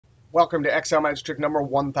Welcome to Excel Magic Trick number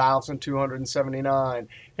 1279.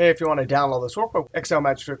 Hey, if you want to download this workbook, Excel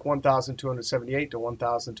Magic Trick 1278 to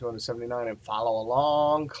 1279, and follow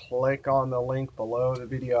along, click on the link below the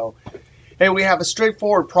video. Hey, we have a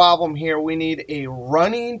straightforward problem here. We need a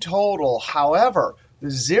running total. However, the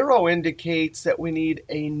 0 indicates that we need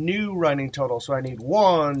a new running total. So I need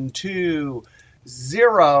 1, 2,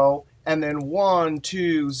 0, and then 1,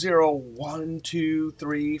 2, 0, 1, 2,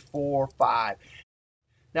 3, 4, 5.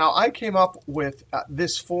 Now, I came up with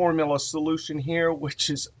this formula solution here, which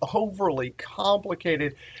is overly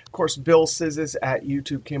complicated. Of course, Bill Szysz at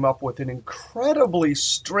YouTube came up with an incredibly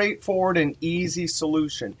straightforward and easy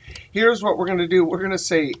solution. Here's what we're going to do. We're going to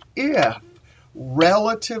say if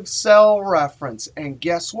relative cell reference. And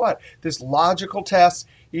guess what? This logical test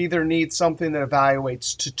either needs something that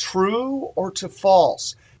evaluates to true or to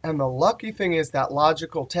false. And the lucky thing is that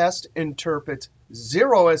logical test interprets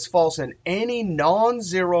 0 as false and any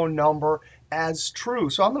non-zero number as true.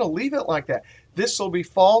 So I'm going to leave it like that. This will be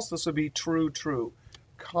false. This will be true, true,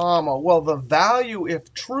 comma. Well, the value,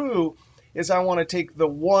 if true, is I want to take the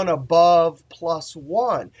one above plus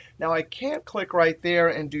 1. Now, I can't click right there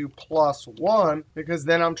and do plus 1 because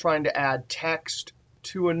then I'm trying to add text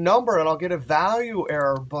to a number, and I'll get a value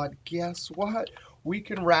error. But guess what? We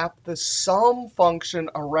can wrap the sum function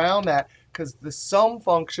around that because the sum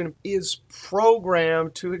function is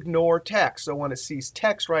programmed to ignore text. So when it sees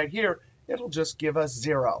text right here, it'll just give us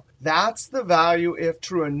 0. That's the value if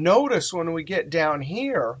true. And notice when we get down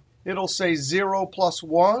here, it'll say 0 plus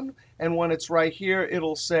 1. And when it's right here,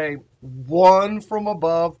 it'll say 1 from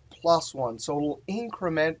above plus 1. So it'll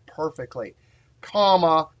increment perfectly,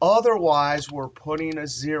 comma. Otherwise, we're putting a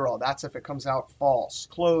 0. That's if it comes out false.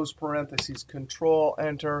 Close parentheses, Control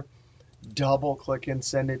Enter, double click and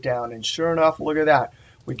send it down. And sure enough, look at that.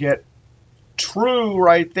 We get true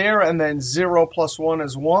right there, and then 0 plus 1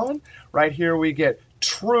 is 1. Right here we get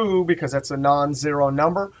true because that's a non-zero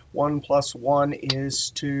number. 1 plus 1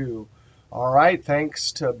 is 2. All right,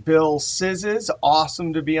 thanks to Bill Szysz.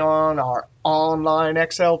 Awesome to be on our online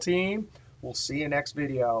Excel team. We'll see you next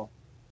video.